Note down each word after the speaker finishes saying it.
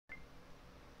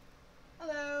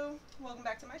Welcome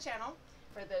back to my channel.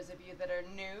 For those of you that are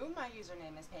new, my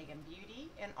username is Pagan Beauty,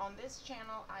 and on this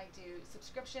channel I do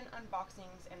subscription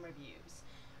unboxings and reviews.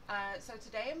 So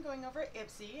today I'm going over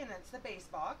Ipsy, and it's the base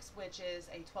box, which is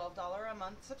a $12 a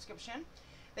month subscription.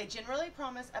 They generally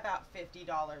promise about $50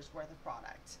 worth of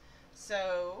product.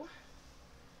 So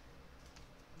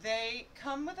they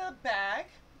come with a bag,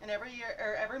 and every year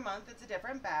or every month it's a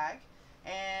different bag.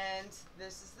 And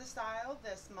this is the style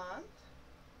this month.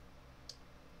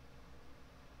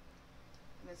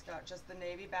 And it's got just the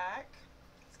navy back.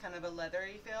 It's kind of a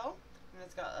leathery feel, and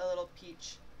it's got a little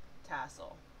peach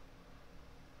tassel.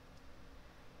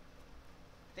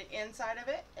 The inside of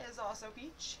it is also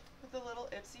peach with a little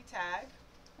Ipsy tag.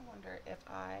 I wonder if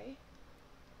I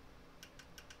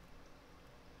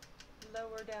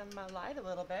lower down my light a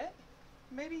little bit,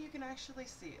 maybe you can actually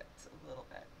see it a little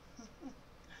bit.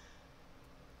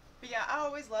 But yeah, I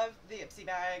always love the Ipsy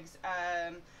bags.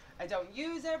 I don't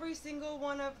use every single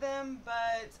one of them,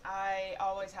 but I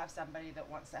always have somebody that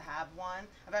wants to have one.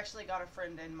 I've actually got a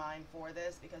friend in mind for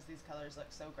this because these colors look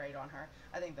so great on her.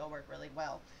 I think they'll work really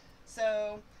well.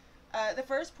 So the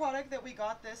first product that we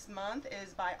got this month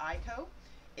is by Eyeko.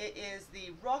 It is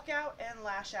the Rock Out and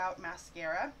Lash Out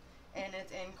Mascara, and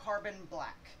it's in Carbon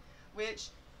Black, which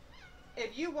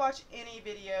if you watch any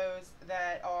videos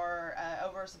that are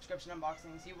over subscription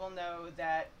unboxings, you will know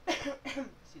that excuse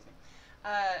me,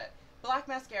 black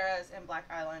mascaras and black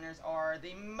eyeliners are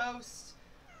the most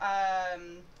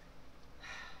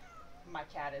my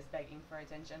cat is begging for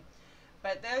attention,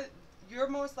 but you're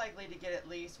most likely to get at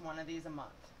least one of these a month.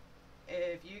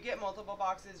 If you get multiple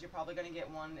boxes, you're probably going to get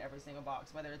one every single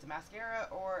box, whether it's a mascara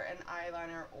or an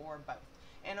eyeliner or both.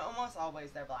 And almost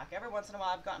always they're black. Every once in a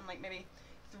while I've gotten like maybe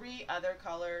 3 other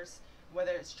colors,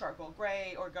 whether it's charcoal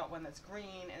gray or got one that's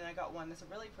green, and I got one that's a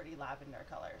really pretty lavender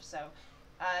color. So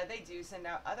they do send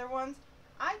out other ones.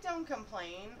 I don't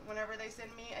complain whenever they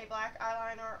send me a black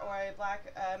eyeliner or a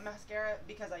black mascara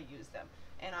because I use them.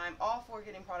 And I'm all for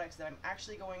getting products that I'm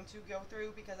actually going to go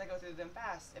through because I go through them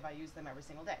fast if I use them every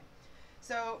single day.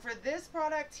 So for this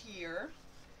product here,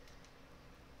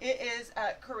 it is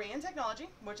Korean technology,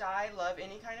 which I love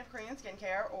any kind of Korean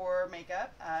skincare or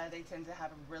makeup. They tend to have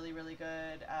a really, really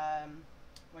good,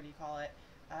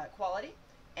 quality.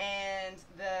 And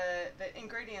the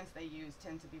ingredients they use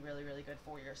tend to be really, really good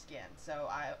for your skin. So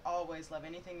I always love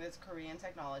anything that's Korean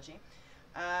technology.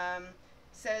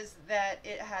 Says that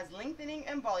it has lengthening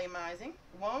and volumizing,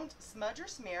 won't smudge or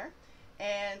smear,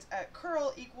 and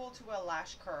curl equal to a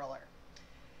lash curler.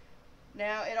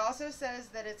 Now, it also says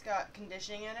that it's got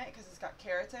conditioning in it because it's got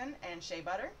keratin and shea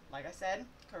butter. Like I said,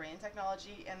 Korean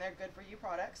technology, and they're good for you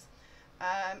products.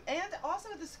 And also,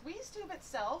 the squeeze tube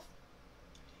itself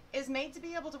is made to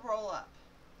be able to roll up.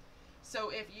 So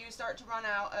if you start to run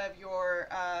out of your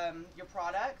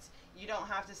product, you don't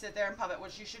have to sit there and pump it,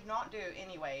 which you should not do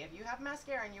anyway. If you have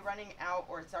mascara and you're running out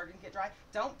or it's starting to get dry,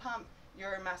 don't pump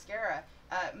your mascara.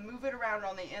 Move it around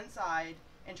on the inside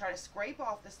and try to scrape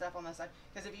off the stuff on the side,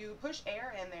 because if you push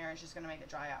air in there, it's just going to make it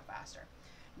dry out faster.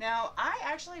 Now, I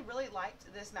actually really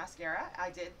liked this mascara.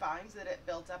 I did find that it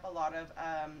built up a lot of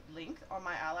length on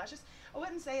my eyelashes. I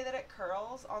wouldn't say that it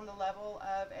curls on the level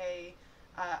of a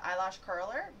eyelash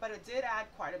curler, but it did add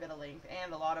quite a bit of length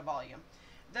and a lot of volume.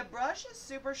 The brush is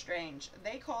super strange.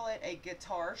 They call it a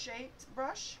guitar-shaped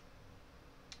brush,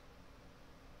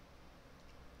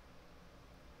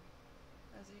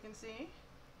 as you can see.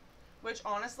 Which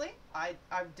honestly, I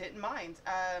didn't mind.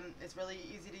 It's really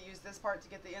easy to use this part to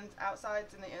get the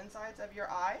outsides and the insides of your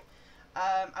eye.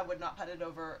 I would not put it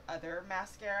over other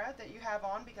mascara that you have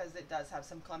on because it does have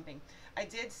some clumping. I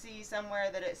did see somewhere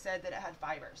that it said that it had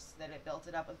fibers, that it built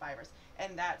it up with fibers,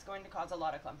 and that's going to cause a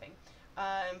lot of clumping.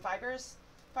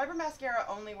 Fiber mascara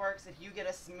only works if you get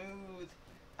a smooth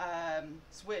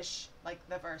swish like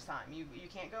the first time. You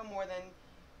can't go more than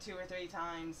 2 or 3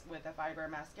 times with a fiber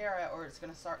mascara, or it's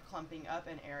going to start clumping up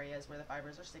in areas where the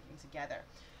fibers are sticking together.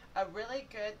 A really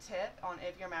good tip on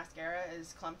if your mascara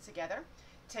is clumped together,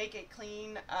 take a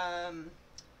clean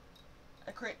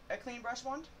brush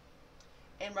wand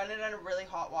and run it under really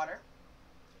hot water,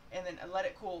 and then let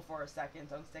it cool for a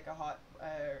second. Don't stick a hot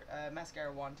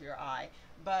mascara wand to your eye,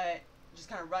 but just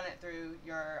kind of run it through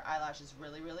your eyelashes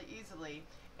really, really easily.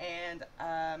 And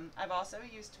I've also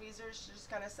used tweezers to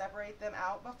just kind of separate them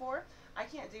out before. I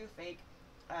can't do fake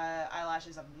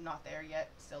eyelashes. I'm not there yet,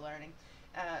 still learning.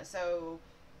 So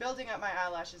building up my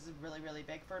eyelashes is really, really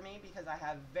big for me because I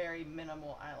have very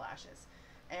minimal eyelashes.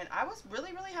 And I was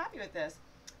really, really happy with this.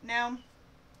 Now,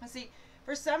 let's see.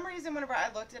 For some reason, whenever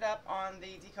I looked it up on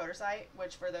the decoder site,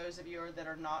 which for those of you that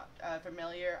are not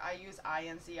familiar, I use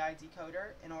INCI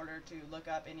decoder in order to look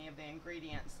up any of the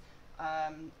ingredients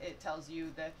It tells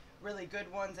you the really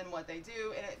good ones and what they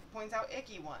do, and it points out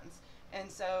icky ones. And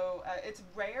so it's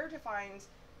rare to find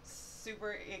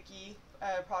super icky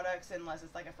products unless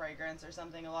it's like a fragrance or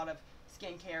something. A lot of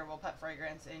skincare will put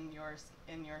fragrance in your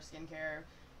skincare,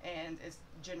 and it's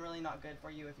generally not good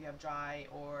for you if you have dry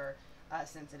or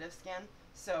sensitive skin.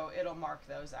 So it'll mark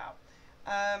those out.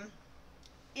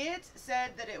 It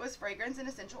said that it was fragrance and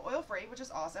essential oil free, which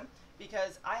is awesome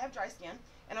because I have dry skin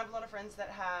and I have a lot of friends that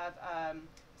have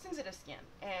sensitive skin,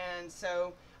 and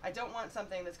so I don't want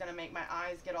something that's going to make my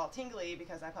eyes get all tingly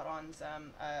because I put on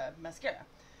some mascara.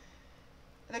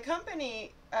 The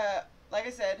company, like I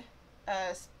said,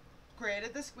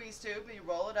 created the squeeze tube. You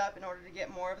roll it up in order to get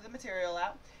more of the material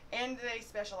out, and they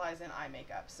specialize in eye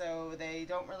makeup, so they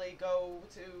don't really go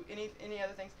to any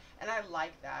other things, and I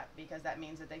like that because that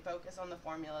means that they focus on the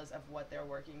formulas of what they're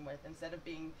working with instead of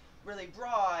being really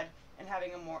broad and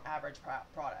having a more average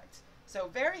product. So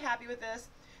very happy with this.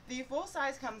 The full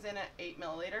size comes in at 8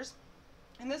 milliliters,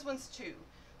 and this one's 2.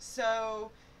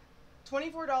 So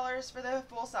 $24 for the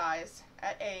full size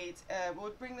at 8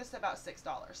 would bring this to about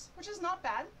 $6, which is not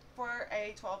bad for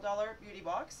a $12 beauty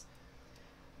box.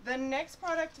 The next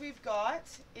product we've got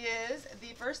is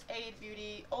the First Aid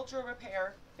Beauty Ultra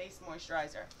Repair Face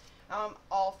Moisturizer.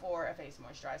 All for a face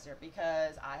moisturizer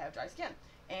because I have dry skin,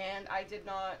 and I did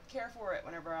not care for it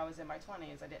whenever I was in my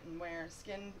 20s. I didn't wear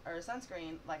skin or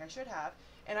sunscreen like I should have,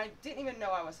 and I didn't even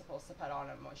know I was supposed to put on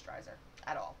a moisturizer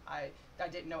at all. I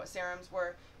didn't know what serums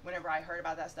were. Whenever I heard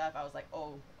about that stuff, I was like,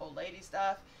 oh, old lady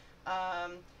stuff,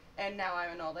 and now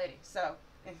I'm an old lady. So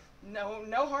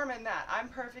no harm in that. I'm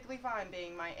perfectly fine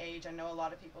being my age. I know a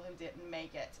lot of people who didn't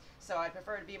make it, so I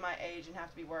prefer to be my age and have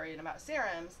to be worried about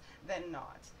serums than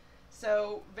not.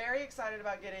 So very excited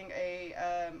about getting a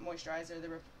moisturizer.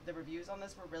 The reviews on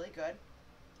this were really good.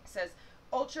 It says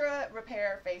Ultra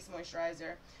Repair Face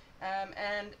Moisturizer,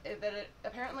 and that it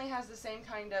apparently has the same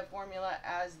kind of formula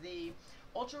as the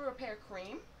Ultra Repair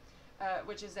Cream,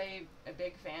 which is a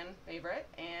big fan favorite,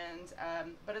 and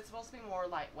but it's supposed to be more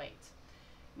lightweight.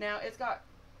 Now it's got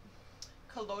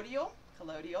colloidal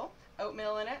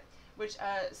oatmeal in it, which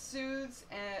soothes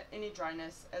any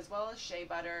dryness, as well as shea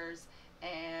butters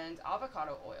and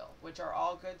avocado oil, which are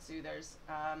all good soothers.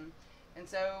 And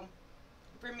so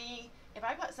for me, if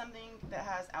I put something that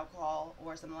has alcohol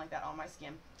or something like that on my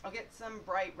skin, I'll get some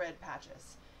bright red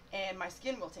patches and my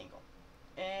skin will tingle.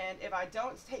 And if I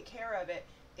don't take care of it,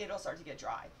 it'll start to get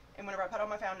dry. And whenever I put on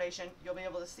my foundation, you'll be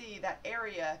able to see that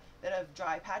area that of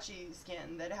dry, patchy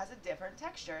skin that has a different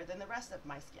texture than the rest of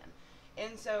my skin.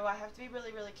 And so I have to be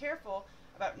really, really careful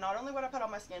about not only what I put on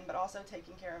my skin, but also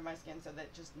taking care of my skin so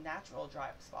that just natural dry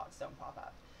spots don't pop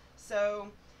up.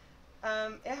 So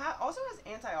it also has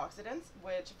antioxidants,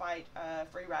 which fight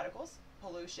free radicals,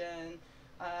 pollution.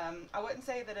 I wouldn't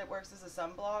say that it works as a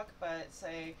sunblock, but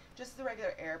say just the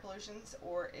regular air pollutions,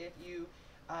 or if you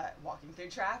walking through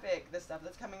traffic, the stuff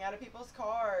that's coming out of people's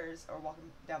cars, or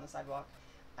walking down the sidewalk,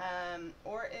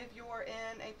 or if you're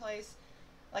in a place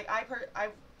like I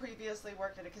previously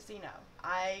worked at a casino.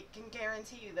 I can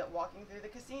guarantee you that walking through the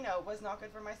casino was not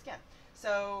good for my skin.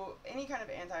 So any kind of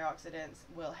antioxidants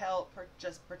will help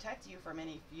just protect you from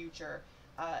any future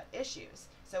issues.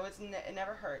 So it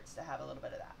never hurts to have a little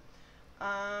bit of that.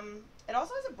 It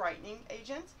also has a brightening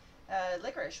agent,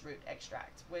 licorice root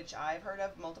extract, which I've heard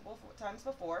of multiple times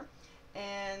before,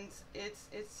 and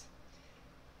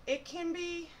it can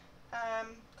be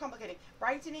complicating.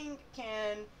 Brightening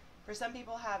can, for some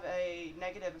people, have a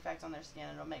negative effect on their skin.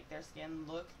 It'll make their skin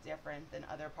look different than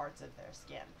other parts of their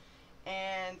skin.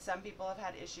 And some people have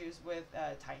had issues with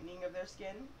tightening of their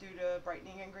skin due to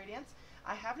brightening ingredients.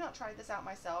 I have not tried this out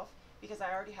myself because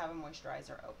I already have a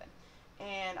moisturizer open.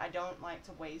 And I don't like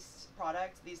to waste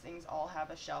products. These things all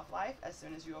have a shelf life as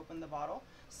soon as you open the bottle.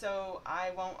 So I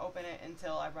won't open it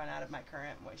until I run out of my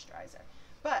current moisturizer.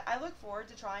 But I look forward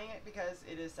to trying it because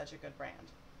it is such a good brand.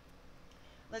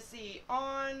 Let's see,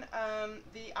 on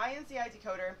the INCI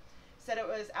decoder, said it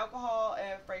was alcohol,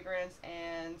 fragrance,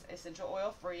 and essential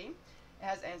oil free. It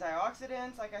has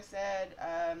antioxidants, like I said.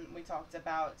 We talked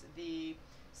about the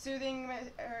soothing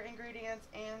ingredients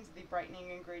and the brightening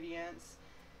ingredients.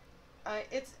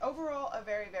 It's overall a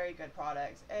very, very good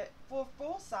product. For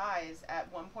full size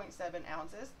at 1.7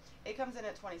 ounces, it comes in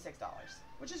at $26,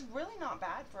 which is really not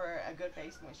bad for a good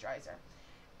face moisturizer.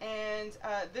 And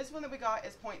this one that we got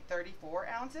is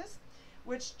 0.34 ounces,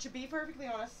 which, to be perfectly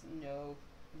honest, no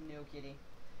kitty.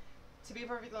 To be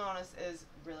perfectly honest, is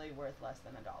really worth less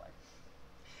than $1.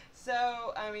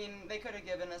 So, I mean, they could have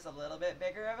given us a little bit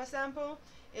bigger of a sample.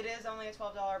 It is only a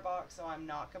 $12 box, so I'm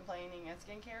not complaining, and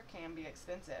skincare can be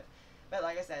expensive. But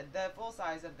like I said, the full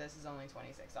size of this is only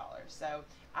 $26. So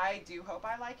I do hope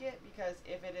I like it, because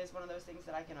if it is one of those things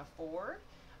that I can afford,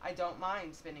 I don't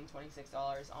mind spending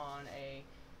 $26 on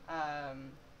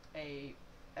a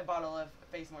bottle of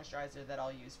face moisturizer that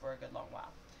I'll use for a good long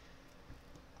while.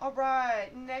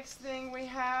 Alright, next thing we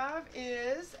have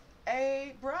is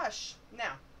a brush.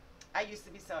 Now, I used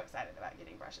to be so excited about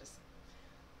getting brushes.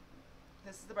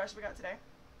 This is the brush we got today.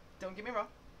 Don't get me wrong.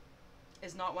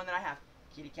 It's not one that I have.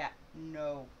 Kitty cat.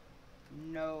 No.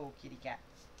 No, kitty cat.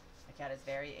 My cat is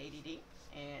very ADD,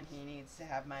 and he needs to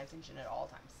have my attention at all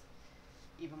times,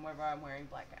 even whenever I'm wearing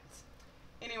black pants.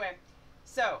 Anyway,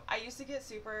 so I used to get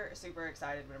super, super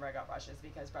excited whenever I got brushes,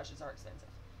 because brushes are expensive.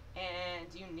 And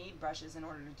you need brushes in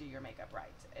order to do your makeup right.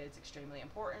 It's extremely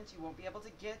important. You won't be able to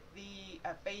get the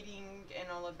fading and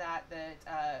all of that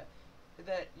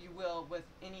that you will with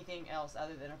anything else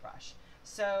other than a brush.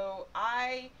 So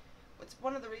it's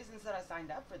one of the reasons that I signed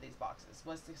up for these boxes,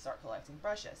 was to start collecting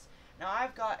brushes. Now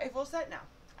I've got a full set now.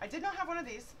 I did not have one of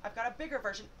these. I've got a bigger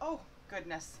version. Oh,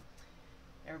 goodness.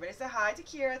 Everybody say hi to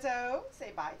Kirito.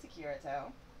 Say bye to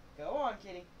Kirito. Go on,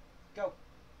 kitty. Go.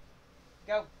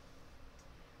 Go.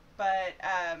 But,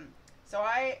 so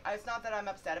it's not that I'm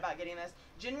upset about getting this.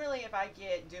 Generally, if I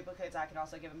get duplicates, I can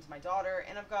also give them to my daughter.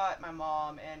 And I've got my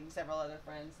mom and several other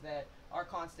friends that are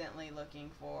constantly looking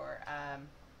for,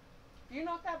 if you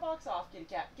knock that box off, kitty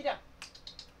cat, get down.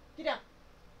 Get down.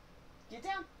 Get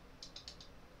down.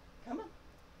 Come on.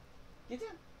 Get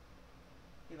down.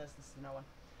 He listens to no one.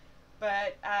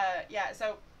 But, yeah,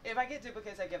 so if I get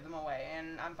duplicates, I give them away,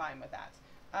 and I'm fine with that.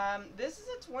 This is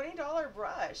a $20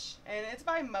 brush, and it's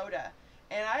by MODT.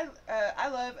 And I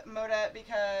love MODT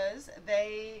because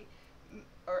MODT.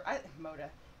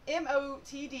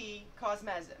 MODT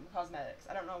Cosmetics.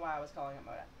 I don't know why I was calling it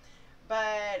MODT.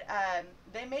 But,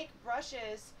 they make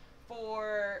brushes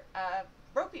for,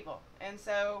 broke people. And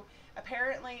so,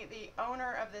 apparently, the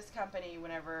owner of this company,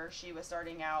 whenever she was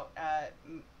starting out,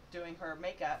 doing her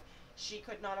makeup, she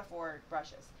could not afford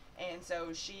brushes. And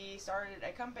so she started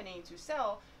a company to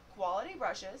sell quality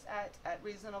brushes at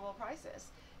reasonable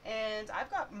prices. And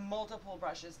I've got multiple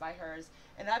brushes by hers,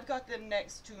 and I've got them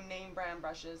next to name brand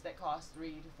brushes that cost 3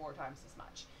 to 4 times as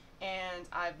much. And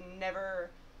I've never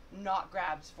not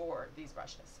grabbed for these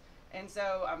brushes. And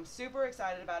so I'm super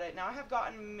excited about it. Now I have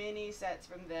gotten many sets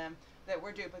from them that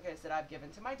were duplicates that I've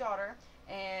given to my daughter,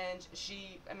 and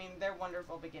they're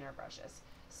wonderful beginner brushes.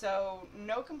 So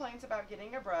no complaints about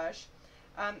getting a brush.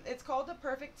 It's called the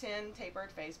Perfect 10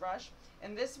 Tapered Face Brush,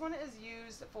 and this one is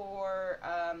used for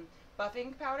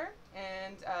buffing powder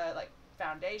and like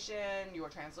foundation, your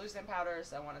translucent powder,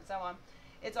 so on and so on.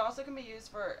 It also can be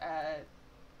used for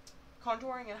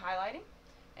contouring and highlighting,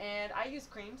 and I use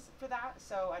creams for that,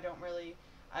 so I don't really,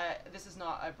 this is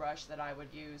not a brush that I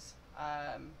would use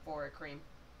for a cream.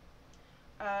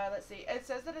 Let's see, it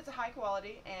says that it's a high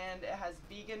quality and it has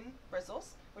vegan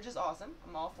bristles, which is awesome.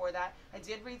 I'm all for that. I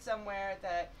did read somewhere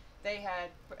that they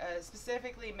had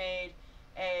specifically made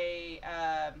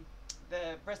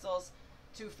the bristles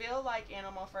to feel like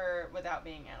animal fur without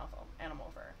being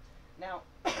animal fur. Now,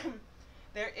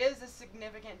 there is a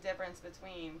significant difference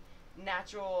between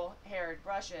natural haired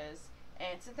brushes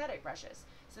and synthetic brushes.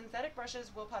 Synthetic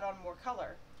brushes will put on more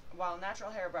color, while natural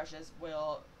hair brushes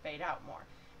will fade out more.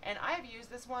 And I have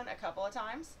used this one a couple of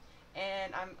times,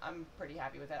 and I'm pretty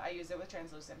happy with it. I use it with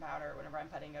translucent powder whenever I'm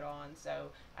putting it on,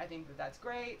 so I think that that's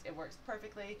great. It works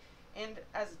perfectly. And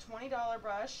as a $22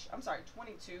 brush,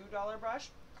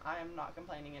 I am not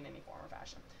complaining in any form or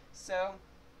fashion. So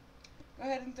go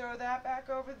ahead and throw that back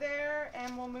over there,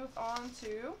 and we'll move on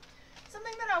to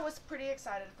something that I was pretty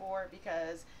excited for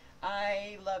because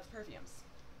I love perfumes.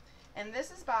 And this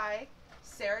is by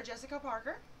Sarah Jessica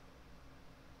Parker.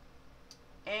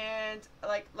 And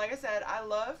like I said, I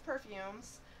love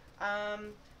perfumes.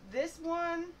 This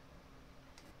one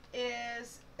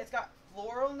it's got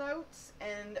floral notes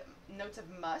and notes of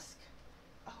musk.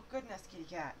 Oh goodness, kitty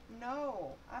cat.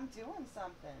 No, I'm doing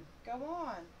something. Go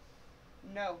on.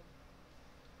 No.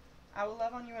 I will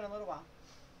love on you in a little while.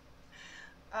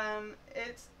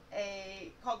 It's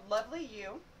called Lovely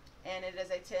You, and it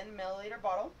is a 10 milliliter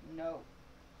bottle. No.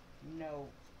 No.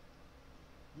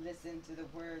 Listen to the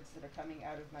words that are coming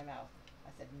out of my mouth.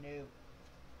 I said no.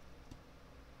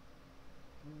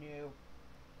 No.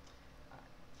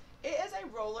 It is a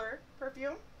roller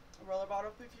perfume, a roller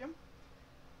bottle perfume,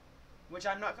 which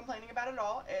I'm not complaining about at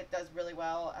all. It does really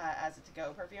well as a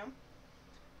to-go perfume.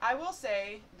 I will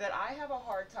say that I have a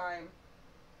hard time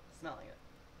smelling it.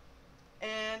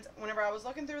 And whenever I was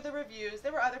looking through the reviews,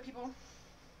 there were other people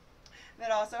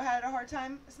that also had a hard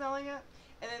time smelling it.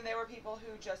 And then there were people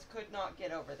who just could not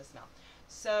get over the smell.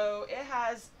 So it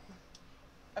has,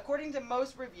 according to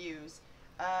most reviews,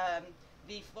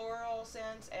 the floral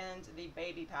scent and the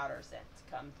baby powder scent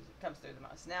comes through the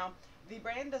most. Now, the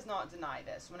brand does not deny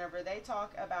this. Whenever they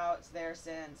talk about their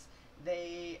scents,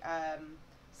 they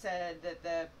said that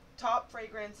the top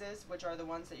fragrances, which are the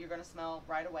ones that you're going to smell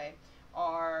right away,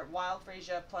 are wild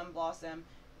freesia, plum blossom,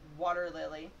 water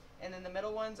lily, and then the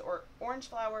middle ones are orange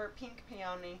flower, pink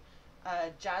peony,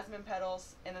 jasmine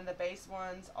petals, and then the base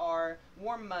ones are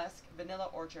warm musk, vanilla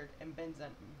orchard, and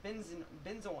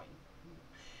benzoin.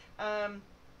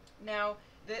 Now,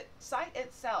 the site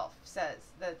itself says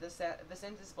that the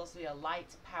scent is supposed to be a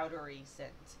light, powdery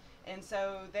scent. And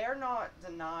so they're not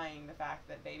denying the fact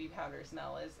that baby powder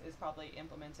smell is probably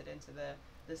implemented into the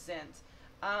scent.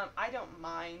 I don't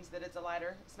mind that it's a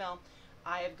lighter smell.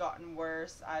 I have gotten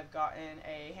worse. I've gotten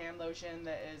a hand lotion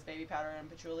that is baby powder and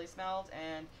patchouli smelled,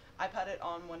 and I put it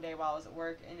on one day while I was at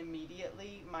work, and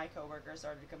immediately my coworker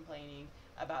started complaining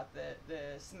about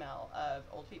the smell of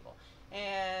old people.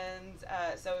 And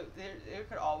so there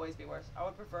could always be worse. I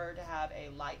would prefer to have a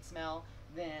light smell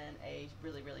than a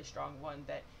really, really strong one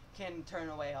that can turn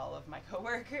away all of my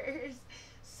coworkers.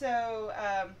 So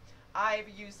I've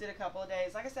used it a couple of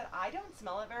days. Like I said, I don't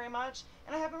smell it very much,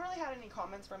 and I haven't really had any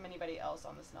comments from anybody else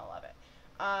on the smell of it.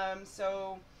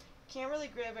 So can't really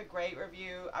give a great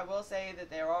review. I will say that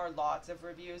there are lots of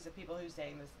reviews of people who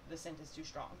saying the scent is too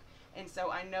strong. And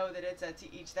so I know that it's a to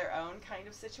each their own kind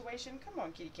of situation. Come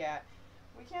on, kitty cat.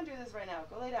 We can't do this right now.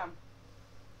 Go lay down.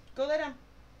 Go lay down.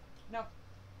 No.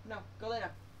 No. Go lay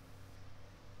down.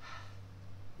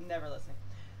 Never listening.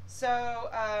 So,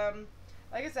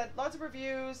 like I said, lots of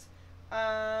reviews.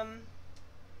 I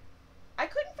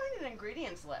couldn't find an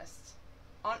ingredients list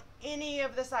on any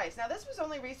of the sites. Now, this was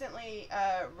only recently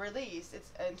released.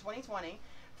 It's in 2020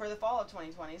 for the fall of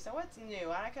 2020, so it's new.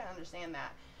 I can understand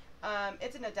that.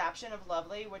 It's an adaptation of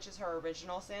Lovely, which is her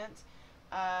original scent.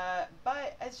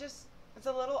 But it's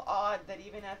a little odd that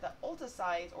even at the Ulta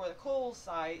site or the Kohl's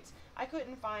site, I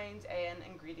couldn't find an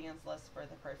ingredients list for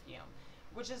the perfume,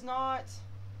 which is not,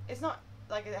 it's not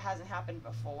like it hasn't happened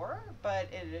before, but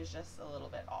it is just a little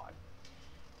bit odd.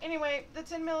 Anyway, the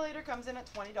 10 milliliter comes in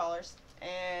at $20,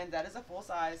 and that is a full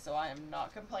size, so I am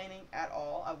not complaining at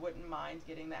all. I wouldn't mind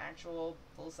getting the actual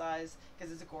full size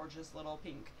because it's a gorgeous little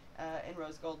pink and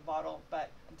rose gold bottle,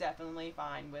 but definitely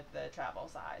fine with the travel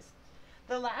size.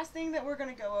 The last thing that we're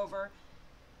going to go over,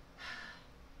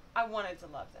 I wanted to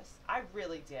love this. I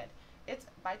really did. It's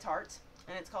by Tarte,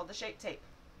 and it's called the Shape Tape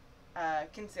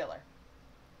Concealer.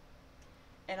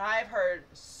 And I've heard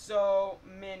so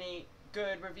many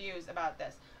good reviews about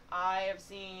this. I have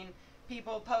seen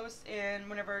people post in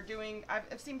whenever doing,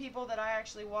 I've seen people that I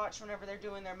actually watch whenever they're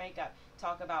doing their makeup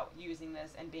talk about using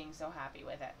this and being so happy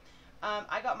with it.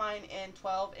 I got mine in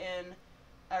 12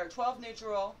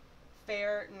 neutral,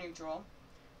 fair neutral,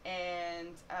 and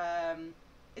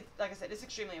it's, like I said, it's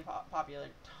extremely popular.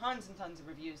 Tons and tons of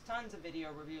reviews, tons of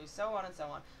video reviews, so on and so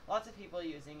on. Lots of people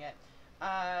using it.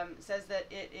 Says that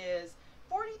it is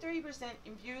 43%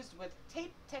 infused with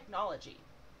tape technology.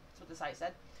 That's what the site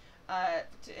said.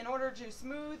 In order to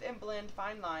smooth and blend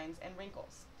fine lines and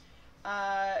wrinkles.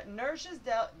 Nourishes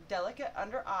delicate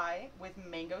under eye with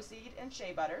mango seed and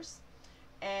shea butters.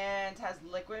 And has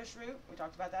licorice root, we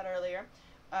talked about that earlier,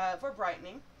 for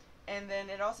brightening. And then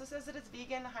it also says that it's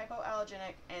vegan,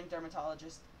 hypoallergenic, and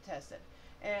dermatologist tested.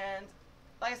 And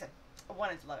like I said, I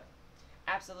wanted to love it.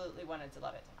 Absolutely wanted to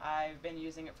love it. I've been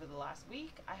using it for the last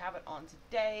week. I have it on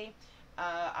today.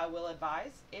 I will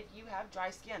advise if you have dry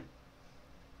skin.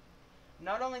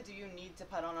 Not only do you need to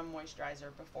put on a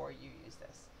moisturizer before you use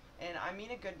this, and I mean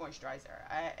a good moisturizer,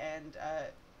 and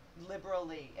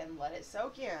liberally, and let it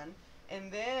soak in,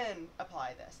 and then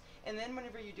apply this. And then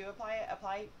whenever you do apply it,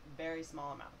 apply very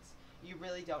small amounts. You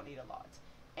really don't need a lot.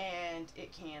 And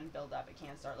it can build up. It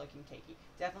can start looking cakey.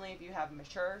 Definitely if you have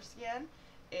mature skin,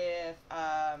 if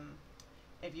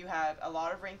you have a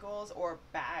lot of wrinkles or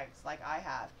bags like I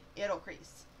have, it'll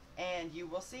crease. And you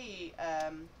will see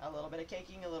a little bit of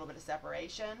caking, a little bit of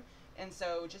separation. And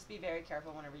so just be very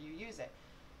careful whenever you use it.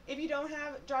 If you don't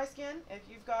have dry skin, if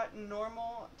you've got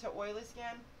normal to oily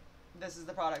skin, this is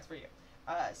the product for you.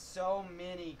 So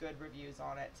many good reviews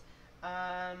on it.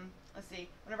 Let's see.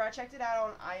 Whenever I checked it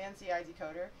out on INCI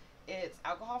Decoder, it's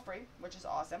alcohol free, which is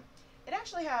awesome. It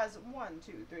actually has 4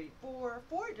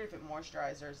 different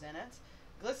moisturizers in it: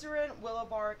 glycerin, willow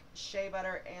bark, shea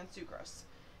butter, and sucrose.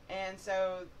 And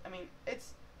so, I mean,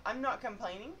 I'm not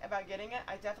complaining about getting it.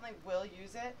 I definitely will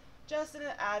use it. Just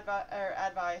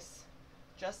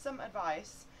some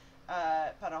advice.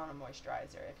 Put on a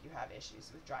moisturizer if you have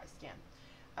issues with dry skin.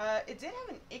 It did have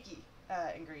an icky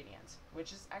ingredient,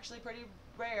 which is actually pretty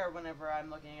rare whenever I'm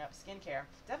looking up skincare,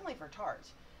 definitely for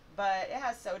Tarte. But it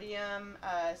has sodium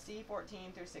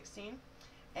C14 through 16.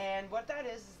 And what that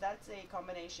is that's a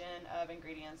combination of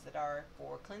ingredients that are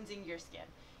for cleansing your skin.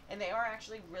 And they are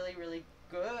actually really, really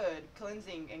good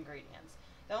cleansing ingredients.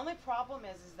 The only problem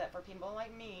is that for people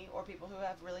like me or people who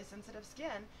have really sensitive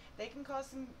skin, they can cause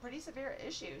some pretty severe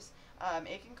issues.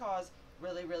 It can cause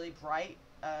really, really bright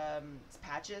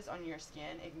patches on your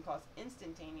skin. It can cause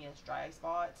instantaneous dry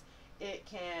spots. It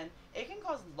can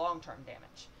cause long-term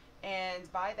damage.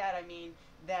 And by that I mean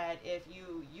that if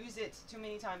you use it too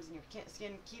many times and your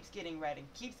skin keeps getting red and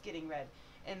keeps getting red,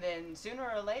 and then sooner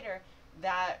or later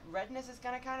that redness is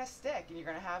going to kind of stick and you're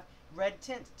going to have red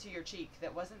tint to your cheek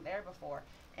that wasn't there before,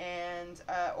 and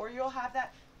or you'll have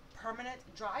that permanent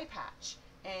dry patch,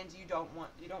 and you don't want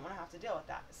to have to deal with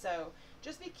that. So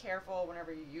just be careful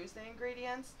whenever you use the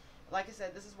ingredients. Like I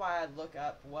said, this is why I look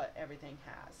up what everything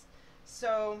has.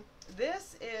 So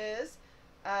this is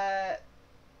let's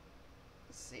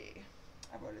see,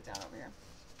 I wrote it down over here.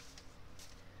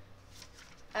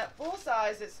 At full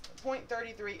size, it's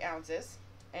 0.33 ounces,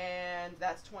 and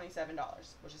that's $27,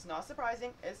 which is not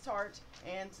surprising. It's Tarte,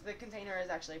 and the container is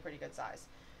actually a pretty good size.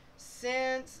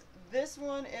 Since this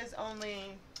one is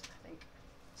only, I think,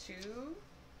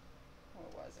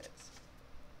 what was it?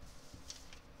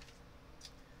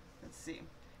 Let's see.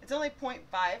 It's only 0.5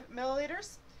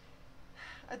 milliliters,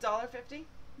 $1.50,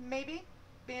 maybe,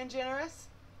 being generous.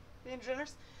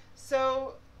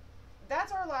 So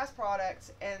that's our last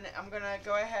product, and I'm gonna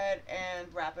go ahead and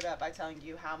wrap it up by telling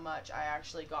you how much I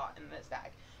actually got in this bag.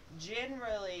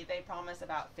 Generally, they promise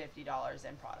about $50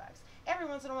 in products. Every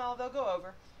once in a while they'll go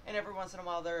over, and every once in a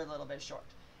while they're a little bit short.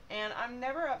 And I'm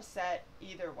never upset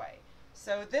either way.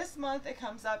 So this month it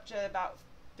comes up to about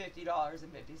 $50.50.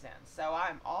 So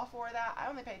I'm all for that. I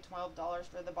only paid $12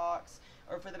 for the box,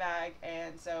 or for the bag,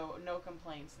 and so no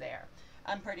complaints there.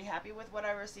 I'm pretty happy with what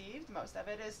I received. Most of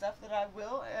it is stuff that I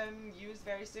will use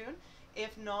very soon.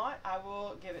 If not, I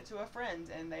will give it to a friend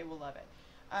and they will love it.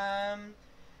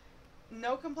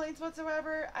 No complaints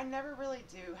whatsoever. I never really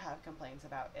do have complaints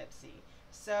about Ipsy.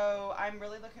 So I'm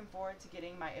really looking forward to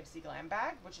getting my Ipsy Glam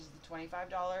bag, which is the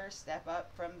 $25 step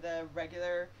up from the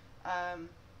regular, I'm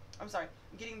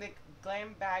getting the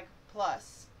Glam bag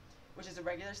plus, which is a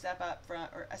regular step up from,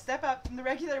 or a step up from the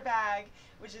regular bag,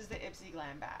 which is the Ipsy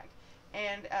Glam bag.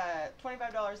 And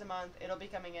 $25 a month. It'll be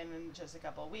coming in just a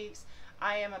couple of weeks.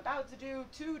 I am about to do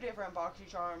 2 different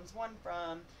BoxyCharms, one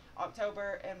from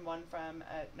October and one from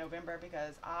November,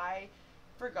 because I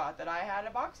forgot that I had a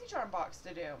BoxyCharm box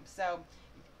to do. So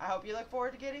I hope you look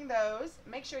forward to getting those.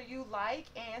 Make sure you like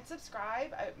and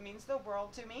subscribe. It means the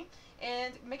world to me.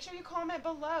 And make sure you comment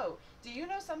below. Do you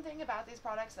know something about these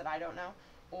products that I don't know?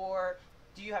 Or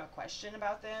do you have a question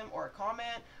about them, or a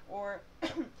comment, or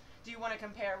do you want to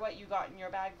compare what you got in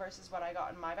your bag versus what I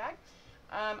got in my bag?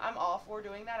 I'm all for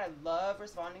doing that. I love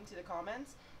responding to the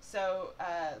comments. So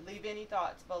leave any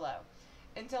thoughts below.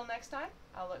 Until next time,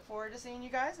 I look forward to seeing you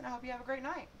guys, and I hope you have a great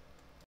night.